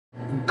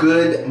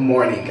Good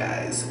morning,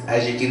 guys.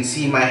 As you can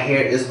see, my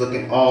hair is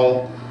looking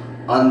all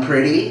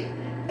unpretty,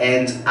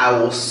 and I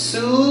will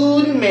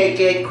soon make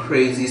it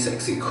crazy,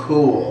 sexy,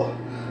 cool.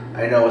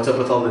 I know what's up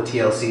with all the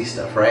TLC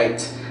stuff,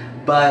 right?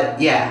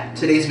 But yeah,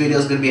 today's video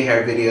is gonna be a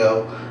hair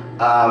video.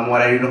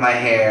 What I do to my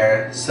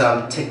hair,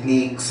 some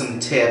techniques,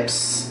 some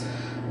tips,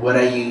 what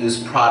I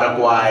use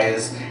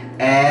product-wise,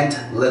 and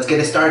let's get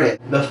it started.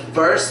 The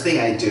first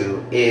thing I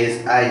do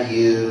is I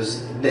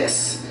use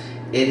this.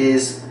 It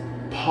is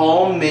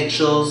Paul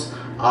Mitchell's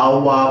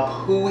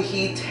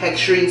Awapuhi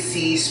Texturing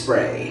Sea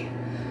Spray.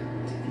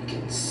 You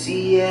can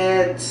see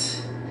it.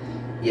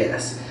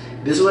 Yes.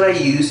 This is what I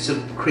use to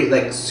create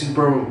like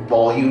super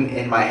volume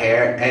in my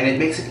hair, and it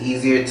makes it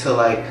easier to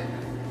like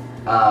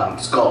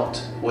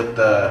sculpt with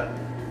the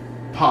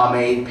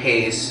pomade,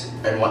 paste,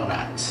 and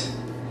whatnot.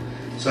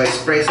 So I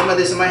spray some of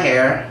this in my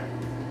hair.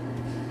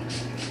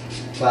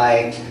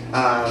 Like,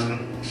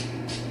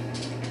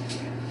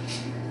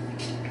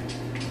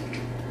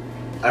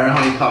 I don't know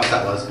how many pumps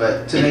that was,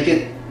 but to make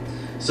it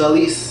so at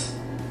least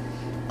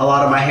a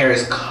lot of my hair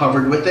is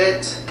covered with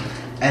it.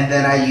 And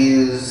then I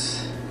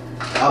use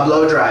a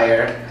blow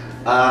dryer.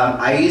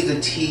 I use the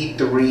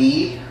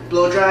T3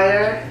 blow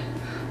dryer.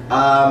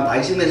 I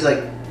just think there's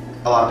like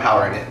a lot of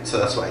power in it, so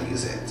that's why I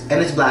use it.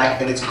 And it's black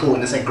and it's cool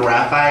and it's like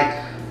graphite.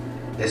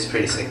 It's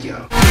pretty sick,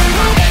 yo.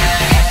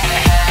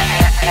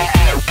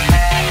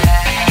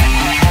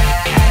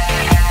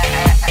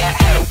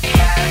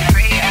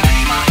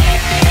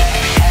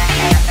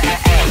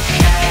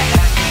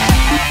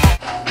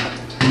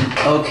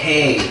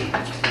 Okay,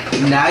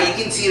 now you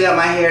can see that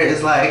my hair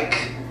is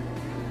like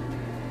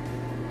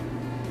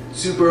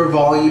super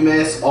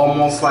voluminous,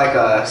 almost like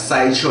a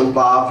Sideshow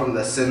Bob from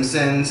The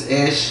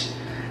Simpsons-ish.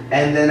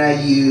 And then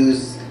I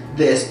use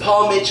this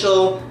Paul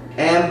Mitchell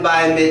M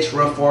by Mitch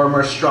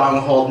Reformer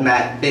Stronghold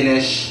Matte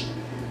Finish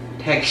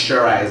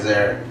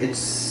Texturizer.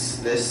 It's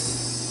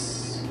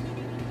this.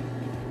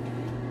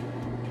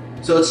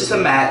 So it's just a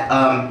matte.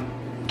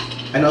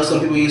 I know some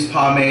people use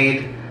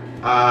pomade.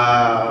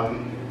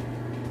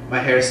 My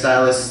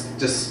hairstylist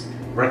just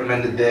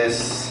recommended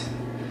this,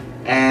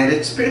 and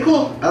it's pretty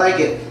cool. I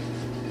like it.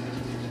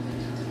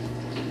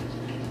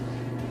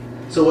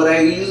 So what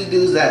I usually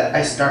do is that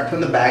I start from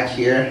the back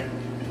here,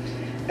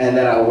 and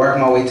then I work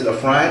my way to the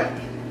front,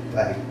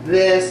 like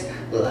this,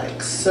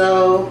 like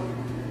so.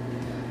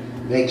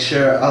 Make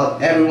sure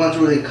everyone's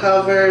really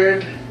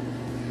covered,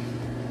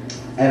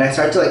 and I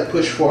start to like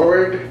push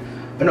forward.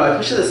 But no, I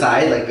push to the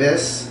side like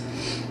this,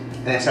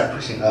 and I start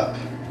pushing up.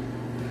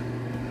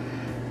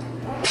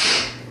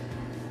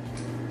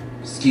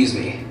 Excuse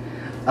me.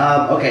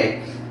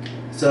 Okay,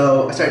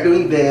 so I start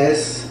doing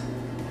this.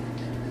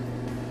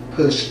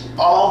 Push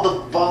all the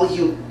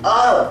volume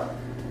up.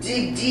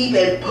 Dig deep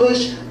and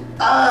push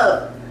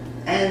up.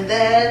 And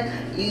then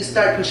you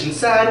start pushing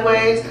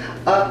sideways,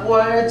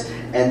 upwards,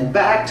 and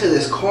back to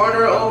this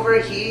corner over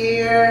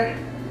here.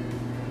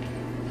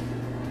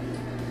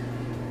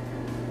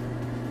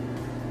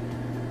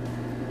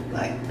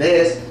 Like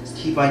this. Just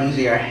keep on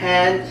using your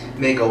hand.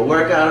 Make a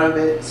workout of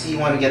it. So you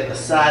want to get the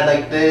side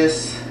like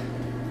this.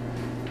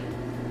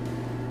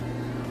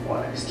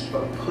 I just keep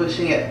on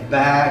pushing it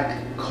back,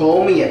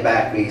 combing it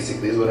back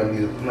basically is what I'm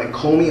doing. I'm like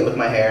combing it with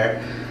my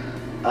hair,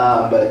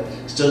 but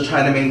still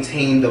trying to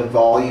maintain the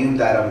volume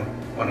that I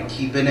want to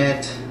keep in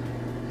it.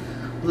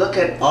 Look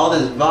at all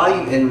this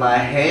volume in my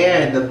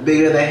hair. The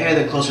bigger the hair,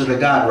 the closer to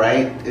God,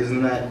 right?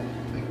 Isn't that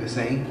like the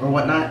saying or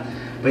whatnot?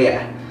 But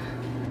yeah,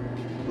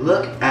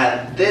 look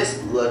at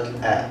this, look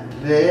at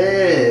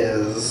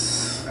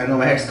this. I know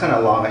my hair's kind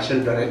of long. I should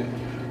have done it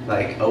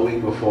like a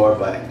week before,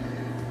 but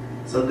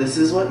so this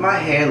is what my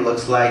hair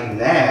looks like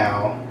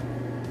now.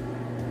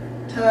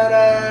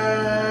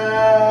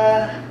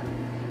 Ta-da!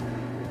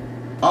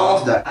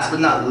 Almost done. Last but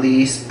not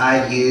least,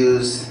 I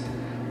use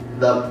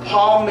the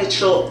Paul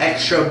Mitchell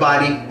Extra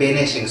Body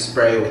Finishing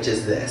Spray, which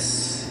is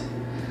this.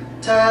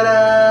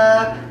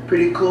 Ta-da!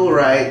 Pretty cool,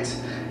 right?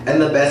 And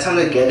the best time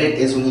to get it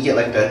is when you get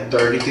like the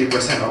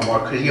 33% or more,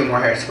 because you get more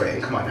hairspray.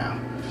 Come on now.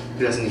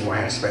 Who doesn't need more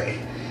hairspray?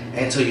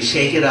 And so you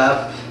shake it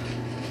up.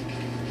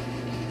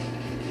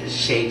 Just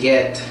shake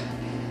it.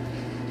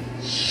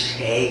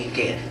 Shake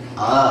it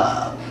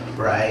up,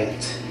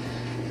 right?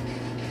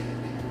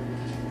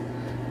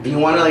 And you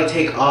want to like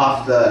take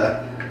off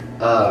the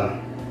the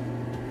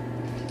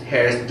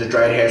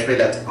dried hairspray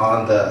that's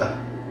on the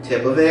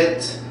tip of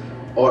it,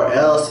 or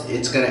else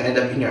it's gonna end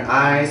up in your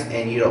eyes,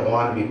 and you don't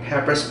want to be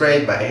pepper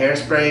sprayed by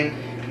hairspray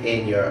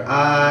in your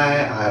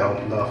eye. I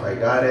don't know if I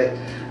got it.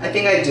 I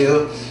think I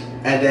do.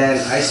 And then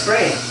I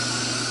spray.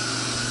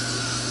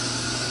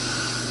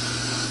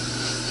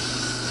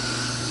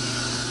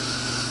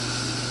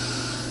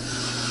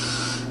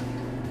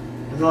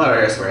 A lot of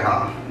hairspray,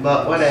 huh?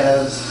 But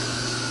whatevs.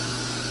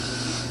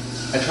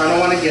 I try to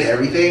want to get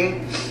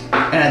everything,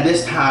 and at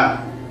this part,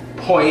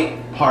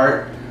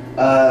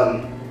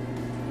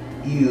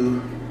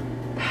 you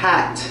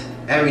pat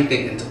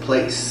everything into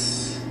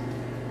place,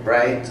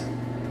 right?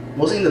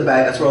 Mostly in the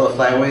back, that's where all the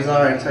flyaways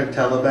are. It's hard to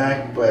tell the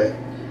back, but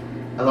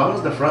as long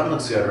as the front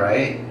looks good,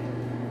 right?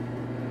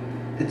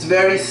 It's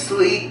very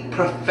sleek,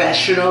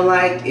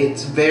 professional-like.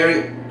 It's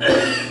very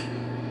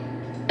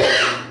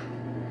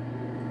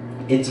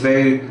it's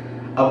very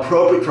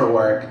appropriate for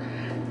work.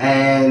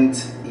 And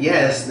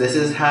yes, this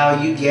is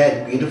how you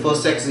get beautiful,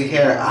 sexy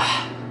hair.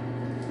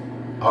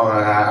 Oh my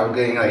god, I'm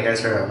getting like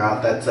hairs from my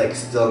mouth that's like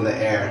still in the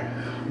air.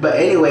 But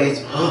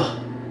anyways,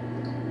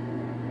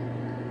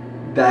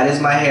 that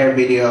is my hair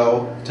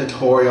video,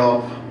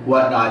 tutorial,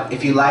 whatnot.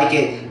 If you like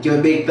it, give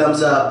a big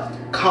thumbs up,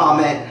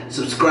 comment,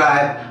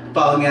 subscribe,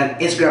 follow me on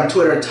Instagram,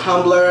 Twitter,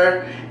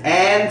 Tumblr,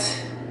 and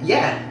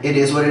yeah, it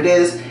is what it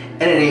is,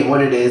 and it ain't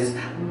what it is.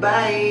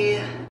 Bye.